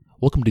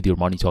Welcome to the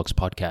Armani Talks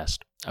podcast.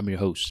 I'm your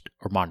host,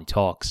 Armani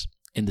Talks.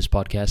 In this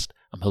podcast,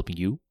 I'm helping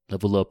you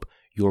level up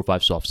your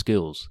 5 soft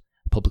skills: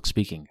 public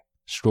speaking,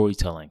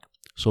 storytelling,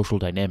 social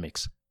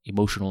dynamics,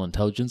 emotional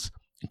intelligence,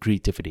 and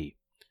creativity.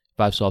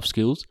 5 soft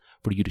skills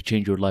for you to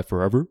change your life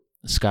forever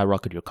and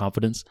skyrocket your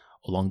confidence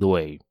along the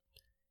way.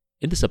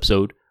 In this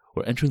episode,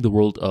 we're entering the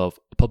world of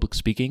public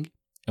speaking,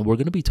 and we're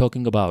going to be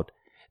talking about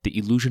the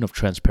illusion of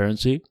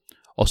transparency,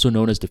 also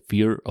known as the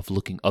fear of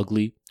looking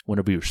ugly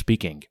whenever you're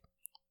speaking.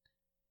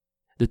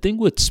 The thing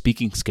with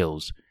speaking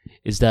skills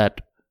is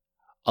that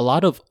a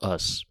lot of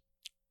us,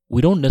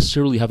 we don't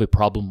necessarily have a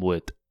problem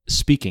with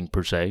speaking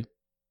per se.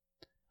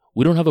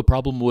 We don't have a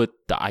problem with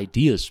the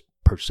ideas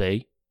per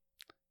se.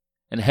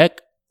 And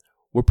heck,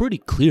 we're pretty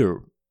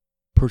clear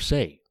per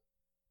se.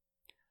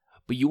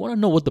 But you want to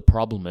know what the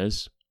problem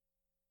is?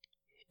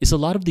 It's a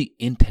lot of the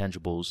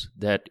intangibles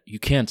that you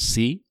can't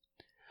see,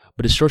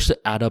 but it starts to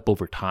add up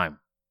over time.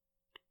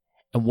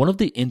 And one of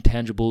the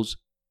intangibles,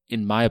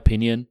 in my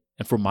opinion,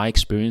 and from my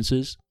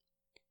experiences,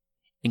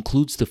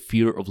 includes the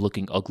fear of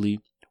looking ugly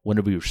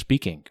whenever you're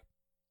speaking.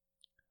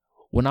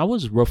 When I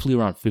was roughly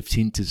around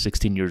 15 to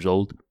 16 years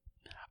old,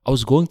 I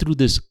was going through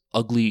this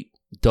ugly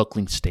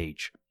duckling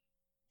stage.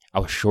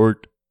 I was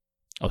short,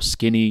 I was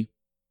skinny,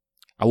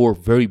 I wore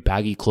very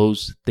baggy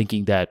clothes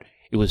thinking that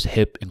it was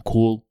hip and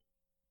cool.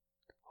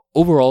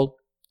 Overall,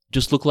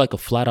 just looked like a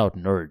flat-out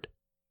nerd.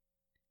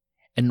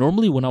 And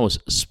normally when I was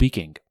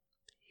speaking,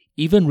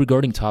 even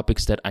regarding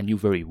topics that I knew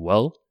very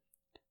well,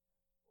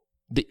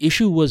 the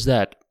issue was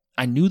that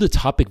I knew the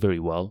topic very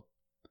well,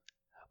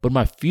 but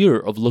my fear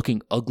of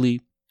looking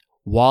ugly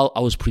while I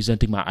was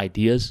presenting my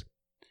ideas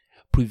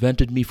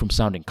prevented me from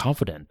sounding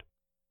confident.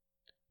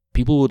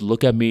 People would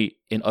look at me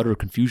in utter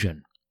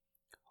confusion.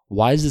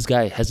 Why is this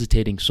guy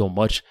hesitating so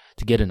much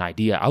to get an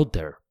idea out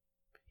there?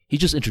 He's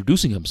just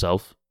introducing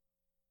himself.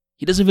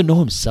 He doesn't even know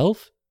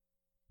himself?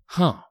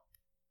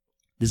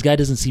 This guy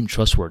doesn't seem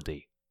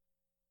trustworthy.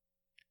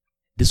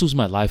 This was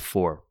my life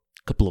for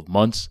a couple of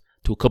months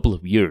to a couple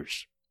of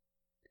years.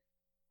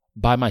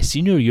 By my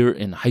senior year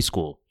in high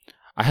school,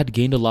 I had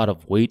gained a lot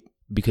of weight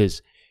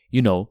because,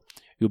 your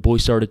boy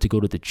started to go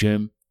to the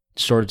gym,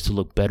 started to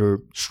look better,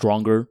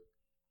 stronger.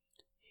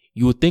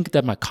 You would think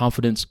that my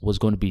confidence was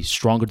going to be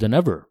stronger than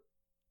ever.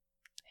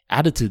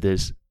 Added to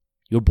this,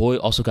 your boy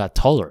also got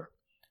taller.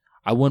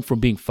 I went from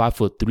being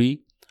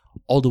 5'3"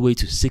 all the way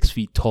to 6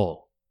 feet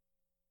tall.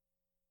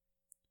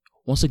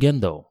 Once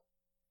again though,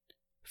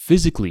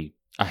 physically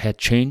I had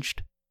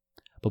changed,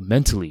 but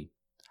mentally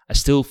I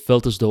still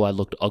felt as though I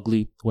looked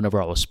ugly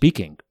whenever I was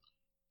speaking.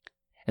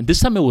 And this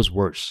time it was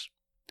worse.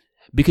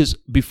 Because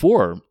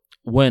before,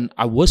 when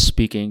I was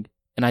speaking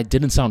and I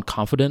didn't sound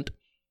confident,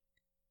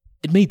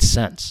 it made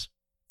sense.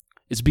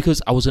 It's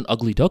because I was an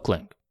ugly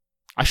duckling.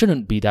 I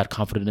shouldn't be that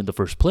confident in the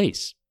first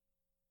place.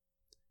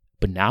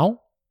 But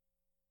now,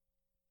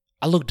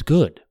 I looked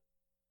good.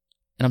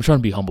 And I'm trying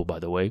to be humble, by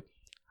the way.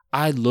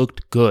 I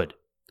looked good.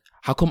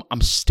 How come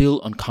I'm still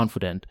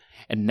unconfident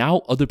and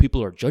now other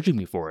people are judging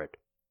me for it?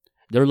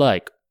 They're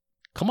like,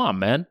 come on,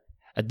 man.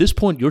 At this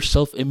point, your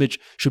self-image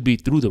should be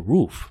through the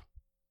roof.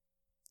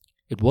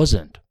 It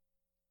wasn't.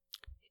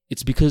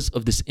 It's because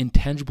of this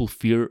intangible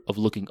fear of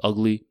looking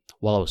ugly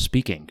while I was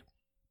speaking.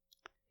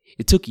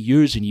 It took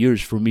years and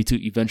years for me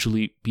to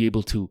eventually be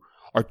able to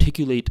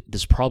articulate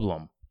this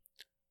problem.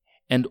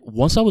 And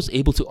once I was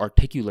able to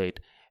articulate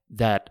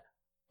that,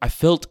 I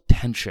felt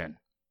tension.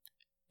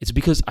 It's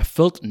because I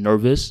felt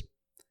nervous.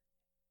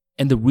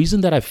 And the reason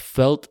that I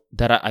felt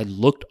that I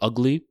looked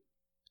ugly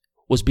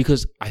was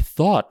because I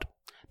thought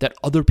that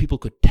other people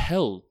could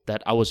tell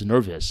that I was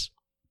nervous.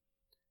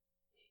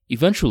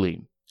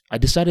 Eventually, I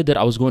decided that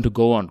I was going to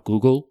go on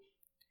Google,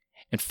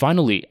 and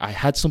finally, I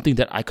had something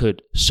that I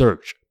could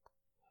search.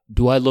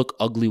 Do I look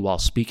ugly while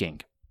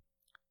speaking?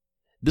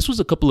 This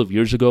was a couple of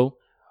years ago,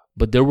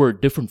 but there were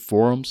different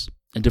forums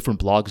and different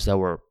blogs that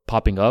were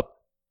popping up.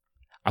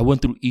 I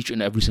went through each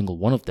and every single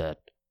one of that.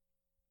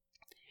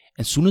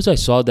 As soon as I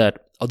saw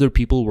that other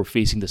people were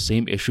facing the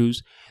same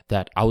issues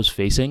that I was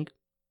facing,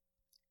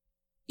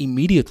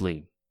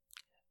 immediately,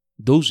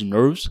 those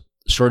nerves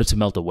started to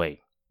melt away.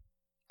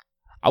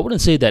 I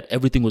wouldn't say that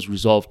everything was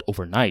resolved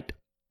overnight,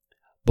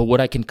 but what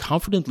I can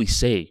confidently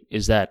say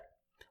is that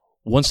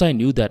once I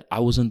knew that I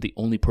wasn't the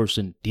only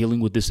person dealing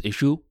with this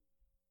issue,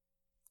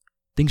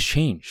 things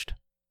changed.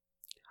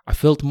 I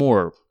felt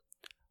more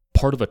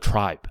part of a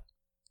tribe,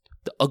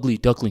 the ugly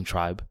duckling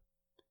tribe.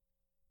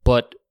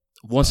 But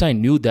once I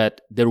knew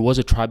that there was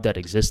a tribe that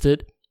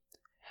existed,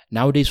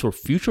 nowadays for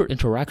future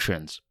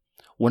interactions,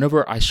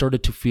 whenever I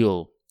started to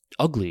feel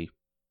ugly,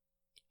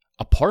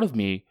 a part of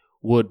me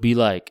would be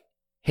like,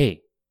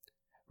 hey,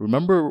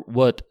 remember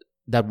what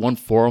that one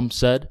forum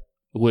said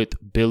with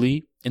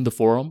Billy in the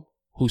forum,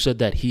 who said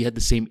that he had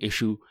the same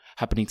issue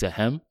happening to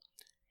him?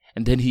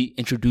 And then he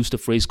introduced a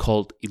phrase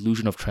called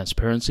illusion of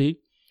transparency,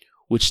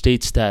 which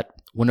states that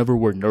whenever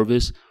we're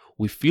nervous,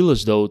 we feel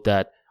as though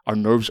that our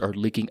nerves are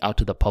leaking out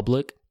to the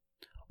public,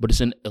 but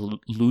it's an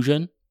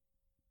illusion.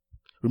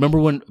 Remember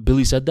when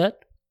Billy said that?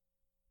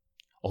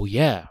 Oh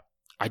yeah,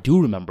 I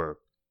do remember.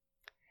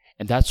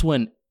 And that's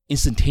when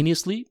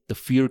instantaneously the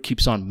fear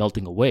keeps on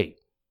melting away.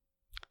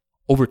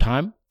 Over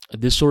time,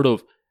 this sort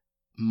of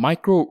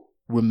micro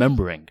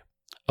remembering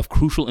of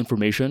crucial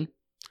information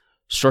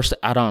starts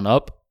to add on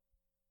up,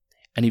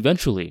 and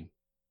eventually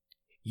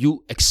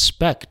you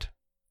expect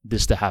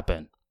this to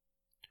happen.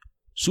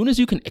 Soon as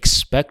you can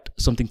expect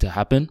something to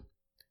happen,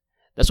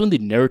 that's when the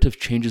narrative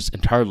changes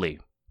entirely.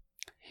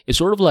 It's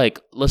sort of like,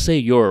 let's say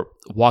you're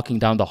walking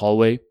down the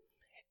hallway,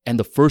 and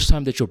the first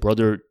time that your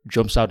brother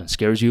jumps out and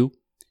scares you,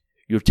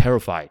 you're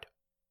terrified.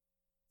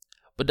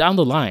 But down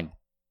the line,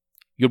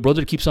 your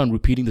brother keeps on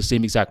repeating the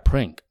same exact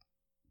prank.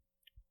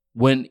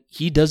 When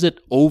he does it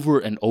over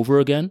and over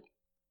again,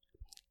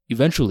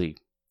 eventually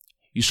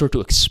you start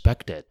to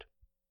expect it.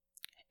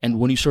 And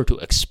when you start to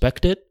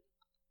expect it,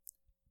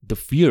 the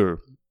fear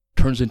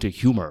turns into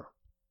humor.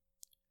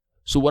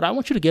 So what I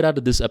want you to get out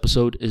of this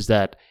episode is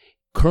that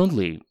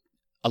currently,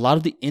 a lot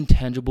of the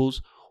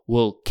intangibles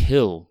will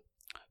kill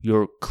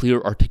your clear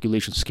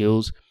articulation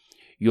skills,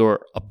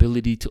 your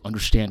ability to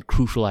understand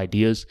crucial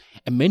ideas,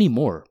 and many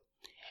more.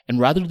 And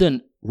rather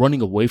than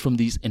running away from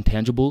these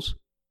intangibles,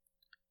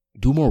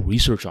 do more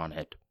research on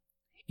it.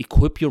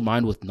 Equip your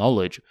mind with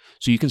knowledge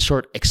so you can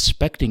start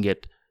expecting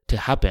it to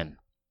happen.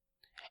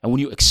 And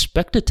when you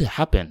expect it to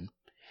happen,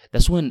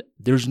 that's when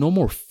there's no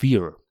more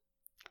fear.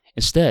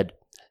 Instead,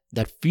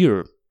 that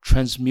fear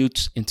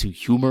transmutes into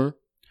humor,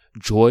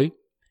 joy,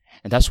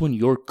 and that's when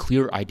your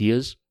clear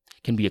ideas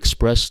can be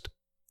expressed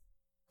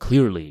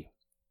clearly.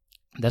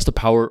 That's the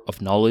power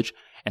of knowledge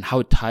and how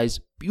it ties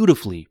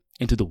beautifully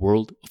into the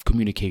world of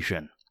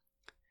communication.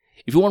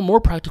 If you want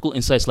more practical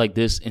insights like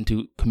this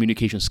into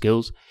communication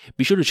skills,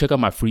 be sure to check out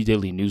my free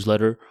daily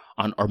newsletter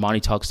on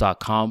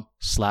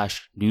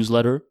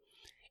armanitalks.com/newsletter.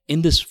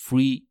 In this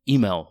free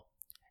email,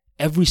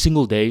 every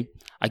single day,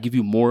 I give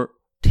you more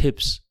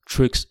tips,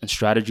 tricks, and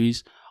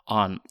strategies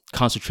on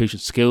concentration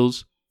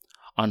skills,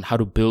 on how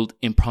to build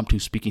impromptu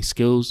speaking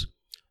skills,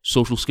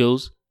 social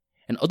skills,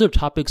 and other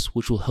topics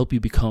which will help you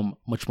become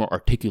much more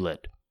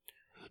articulate.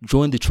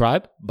 Join the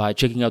tribe by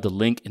checking out the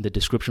link in the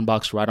description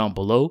box right on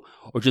below,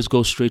 or just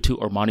go straight to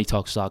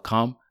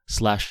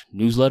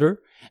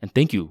armanitalks.com/newsletter. And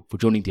thank you for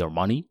joining the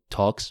Armani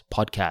Talks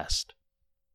podcast.